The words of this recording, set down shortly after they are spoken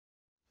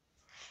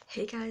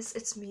Hey guys,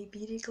 it's me,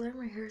 Beauty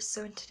Glamour here.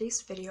 So in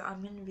today's video,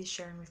 I'm going to be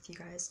sharing with you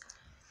guys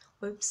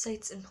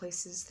websites and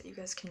places that you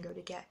guys can go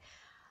to get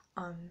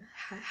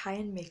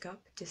high-end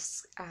makeup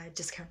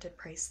discounted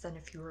price than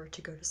if you were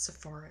to go to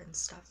Sephora and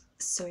stuff.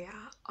 So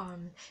yeah,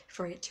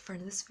 before I get too far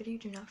into this video,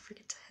 do not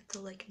forget to hit the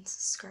like and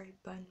subscribe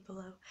button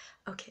below.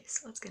 Okay,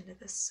 so let's get into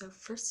this. So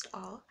first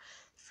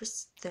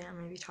thing I'm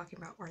going to be talking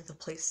about are the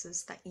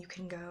places that you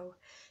can go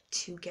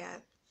to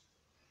get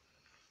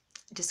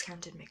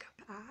discounted makeup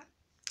at.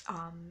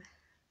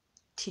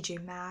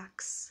 TJ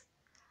Maxx.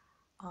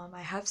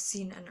 I have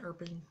seen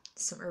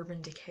some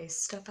Urban Decay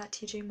stuff at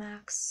TJ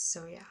Maxx,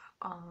 so yeah.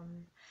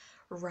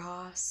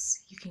 Ross,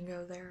 you can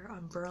go there.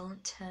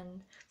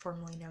 Burlington,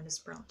 formerly known as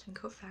Burlington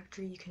Coat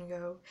Factory, you can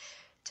go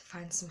to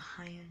find some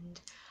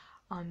high-end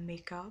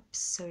makeup.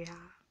 So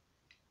yeah.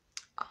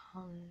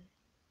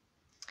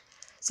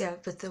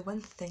 But the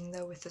one thing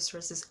though with the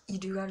stores is you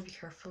do gotta be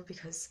careful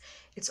because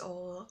it's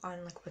all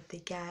on like what they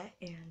get,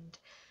 and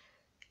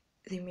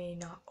they may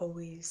not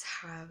always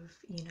have,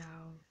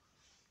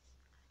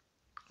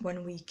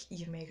 one week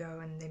you may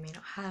go and they may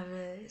not have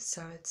it,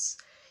 so it's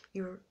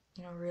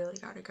really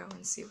gotta go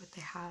and see what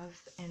they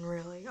have and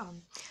really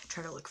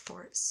try to look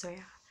for it. So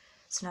yeah,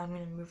 so now I'm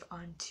gonna move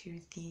on to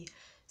the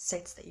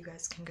sites that you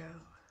guys can go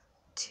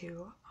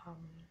to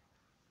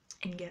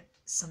and get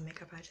some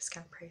makeup at a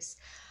discount price.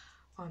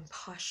 On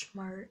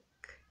Poshmark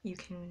you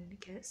can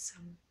get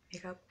some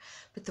makeup,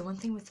 but the one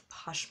thing with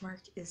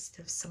Poshmark is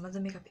that some of the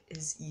makeup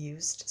is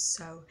used,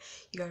 so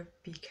you gotta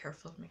be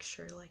careful to make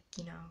sure, like,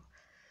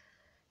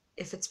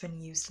 if it's been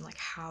used and like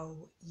how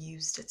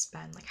used it's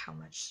been, like how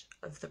much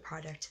of the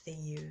product they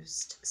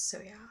used. So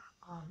yeah,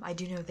 I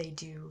do know they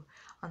do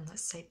on the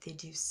site, they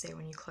do say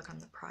when you click on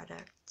the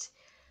product,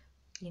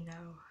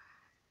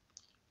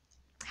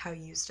 how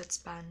used it's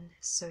been.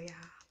 So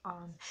yeah,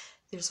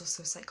 there's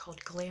also a site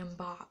called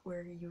Glambot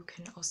where you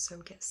can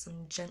also get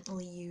some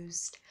gently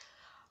used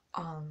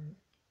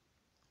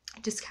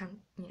discount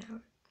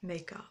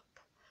makeup.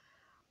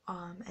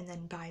 And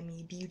then Buy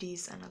Me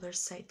Beauty's another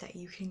site that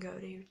you can go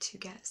to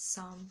get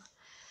some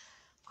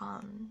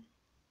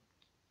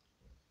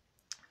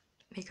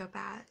makeup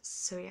at.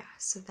 So yeah,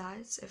 so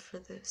that's it for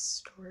the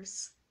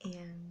stores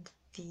and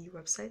the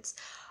websites.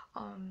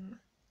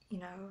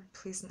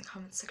 Please in the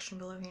comment section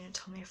below,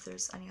 tell me if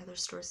there's any other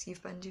stores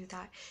you've been to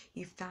that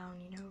you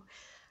found,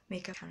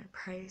 makeup at a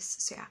price.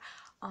 So yeah,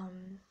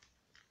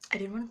 I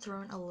did want to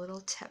throw in a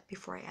little tip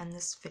before I end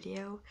this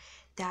video,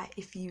 that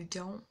if you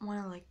don't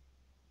want to like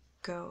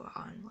go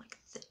on like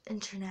the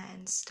internet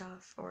and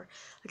stuff, or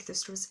like the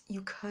stores,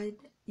 you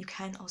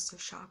can also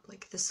shop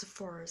like the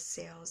Sephora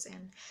sales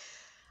and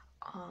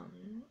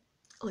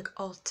like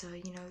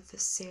Ulta, the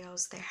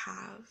sales they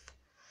have.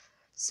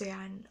 So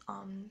yeah, and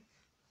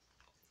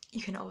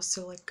you can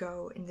also like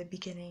go in the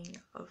beginning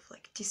of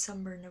like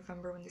December,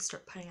 November, when they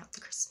start putting out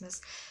the Christmas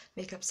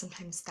makeup.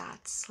 Sometimes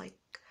that's like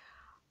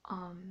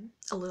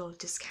a little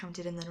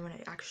discounted, and then when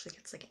it actually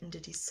gets like into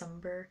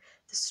December,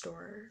 the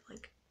store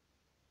like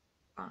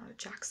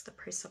jacks the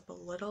price up a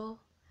little.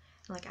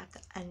 And like at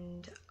the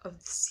end of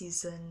the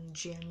season,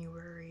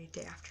 January,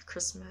 day after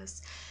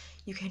Christmas,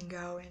 you can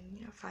go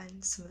and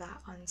find some of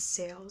that on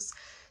sales.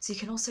 So you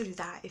can also do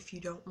that if you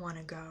don't want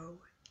to go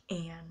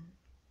and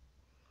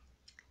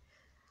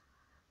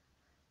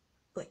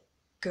like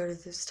go to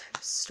those type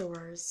of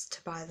stores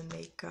to buy the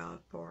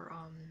makeup or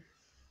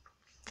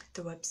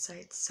the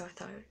websites. So I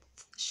thought I'd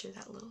share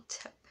that little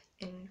tip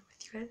in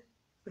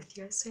with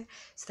you guys today.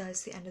 So that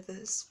is the end of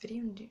this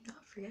video, and do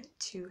not forget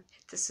to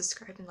hit the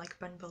subscribe and like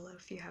button below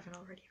if you haven't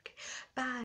already. Okay, bye.